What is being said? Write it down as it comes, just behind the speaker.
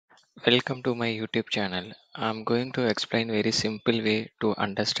Welcome to my YouTube channel. I'm going to explain very simple way to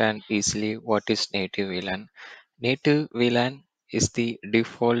understand easily what is native VLAN. Native VLAN is the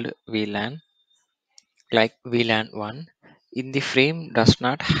default VLAN like VLAN 1. In the frame does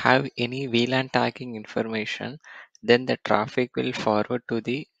not have any VLAN tagging information, then the traffic will forward to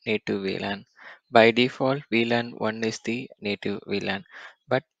the native VLAN. By default, VLAN 1 is the native VLAN.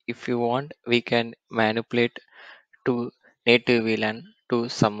 But if you want, we can manipulate to native VLAN to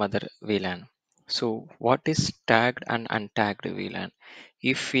some other VLAN. So what is tagged and untagged VLAN?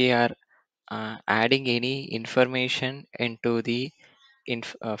 If we are adding any information into the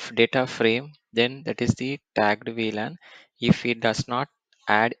data frame, then that is the tagged VLAN. If it does not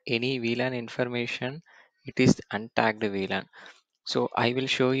add any VLAN information, it is untagged VLAN. So I will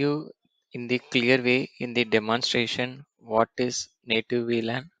show you in the clear way in the demonstration what is native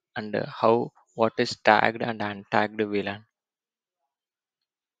VLAN and how what is tagged and untagged VLAN.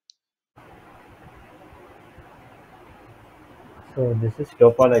 So this is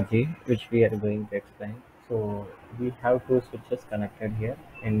topology which we are going to explain. So we have two switches connected here.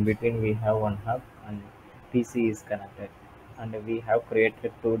 In between we have one hub and PC is connected. And we have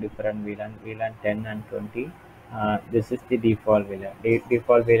created two different VLAN, VLAN 10 and 20. This is the default VLAN.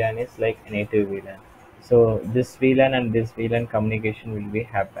 Default VLAN is like a native VLAN. So this VLAN and this VLAN communication will be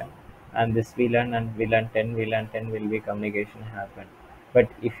happen. And this VLAN and VLAN 10 will be communication happen. But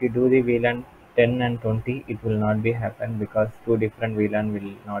if you do the VLAN 10 and 20, it will not be happen because two different VLAN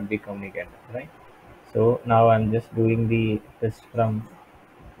will not be communicated, right? So now I'm just doing the test from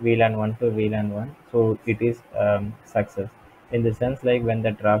VLAN 1 to VLAN 1. So it is success in the sense like when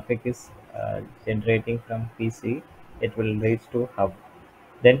the traffic is generating from PC, it will reach to hub.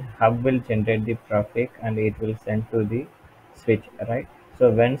 Then hub will generate the traffic and it will send to the switch, right?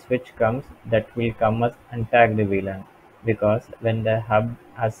 So when switch comes, that will come as untagged VLAN, because when the hub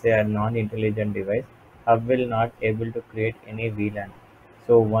has a non-intelligent device, hub will not able to create any VLAN.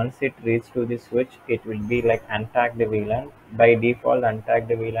 So once it reaches to the switch, it will be like untagged VLAN. By default, untagged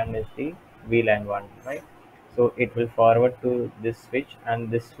VLAN is the VLAN one, right? So it will forward to this switch, and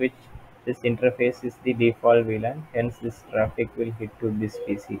this interface is the default VLAN. Hence, this traffic will hit to this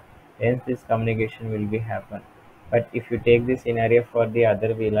PC. Hence, this communication will be happen. But if you take this scenario for the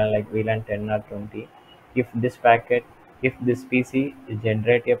other VLAN like VLAN 10 or 20, if this packet, if this PC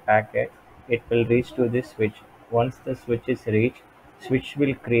generate a packet, it will reach to this switch. Once the switch is reached, switch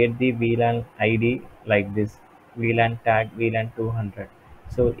will create the VLAN ID like this, VLAN tag VLAN 200.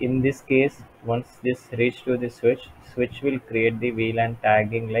 So in this case, once this reach to the switch, switch will create the VLAN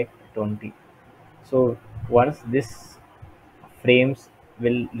tagging like 20. So once this frames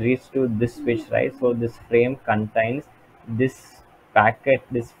will reach to this switch, right? So this frame contains this packet,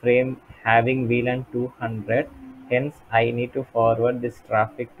 this frame having VLAN 200. Hence I need to forward this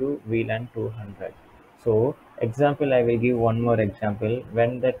traffic to VLAN 200. So example, I will give one more example.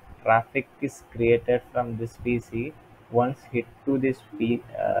 When the traffic is created from this PC, once hit to this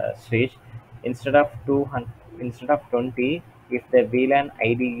switch, instead of 200, instead of 20, if the VLAN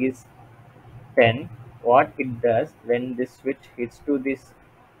ID is 10, what it does when this switch hits to this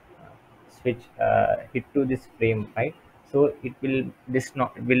switch hit to this frame, right? So it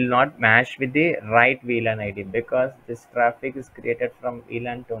will not match with the right VLAN ID, because this traffic is created from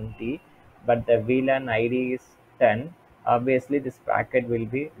VLAN 20, but the VLAN ID is 10. Obviously this packet will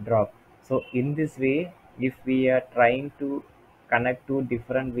be dropped. So in this way, if we are trying to connect to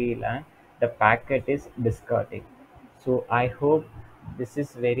different VLAN, the packet is discarding. So I hope this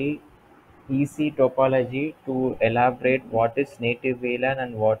is very easy topology to elaborate what is native VLAN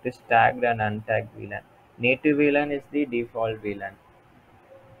and what is tagged and untagged VLAN. Native VLAN is the default VLAN.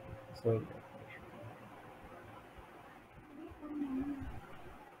 So,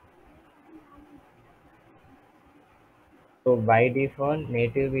 so by default,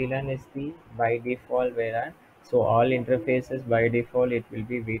 native VLAN is the by default VLAN. So all interfaces by default it will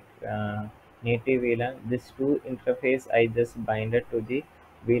be with native VLAN. This two interface I just binded to the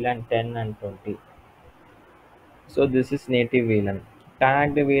VLAN 10 and 20. So this is native VLAN.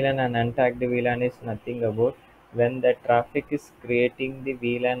 Tagged VLAN and untagged VLAN is nothing about when the traffic is creating the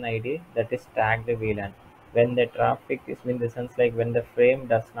VLAN ID, that is tagged VLAN. When the traffic is in the sense like when the frame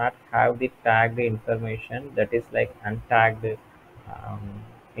does not have the tagged information, that is like untagged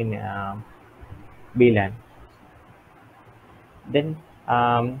in VLAN. Then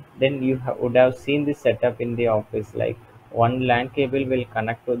you would have seen this setup in the office, like one LAN cable will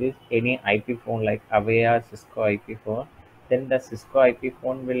connect to this any IP phone like Avaya Cisco IP phone. Then the Cisco IP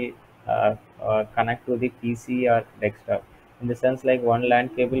phone will connect to the PC or desktop. In the sense like one LAN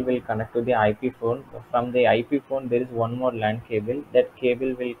cable will connect to the IP phone. From the IP phone, there is one more LAN cable. That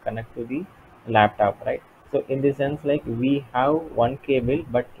cable will connect to the laptop, right? So in the sense like we have one cable,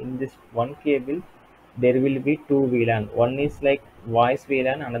 but in this one cable, there will be two VLAN. One is like voice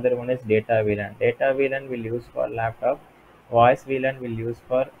VLAN, another one is data VLAN. Data VLAN will use for laptop. Voice VLAN will use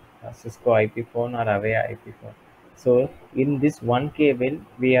for Cisco IP phone or Avaya IP phone. So in this one cable,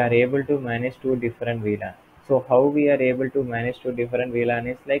 we are able to manage two different VLAN. So how we are able to manage two different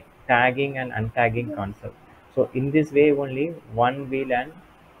VLAN is like tagging and untagging concept. So in this way only one VLAN,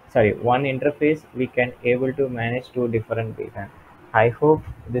 sorry, one interface we can able to manage two different VLAN. I hope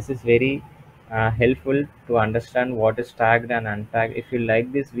this is very helpful to understand what is tagged and untagged. If you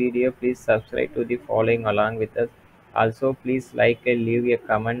like this video, please subscribe to the following along with us. Also, please like and leave a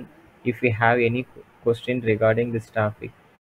comment if you have any question regarding this topic.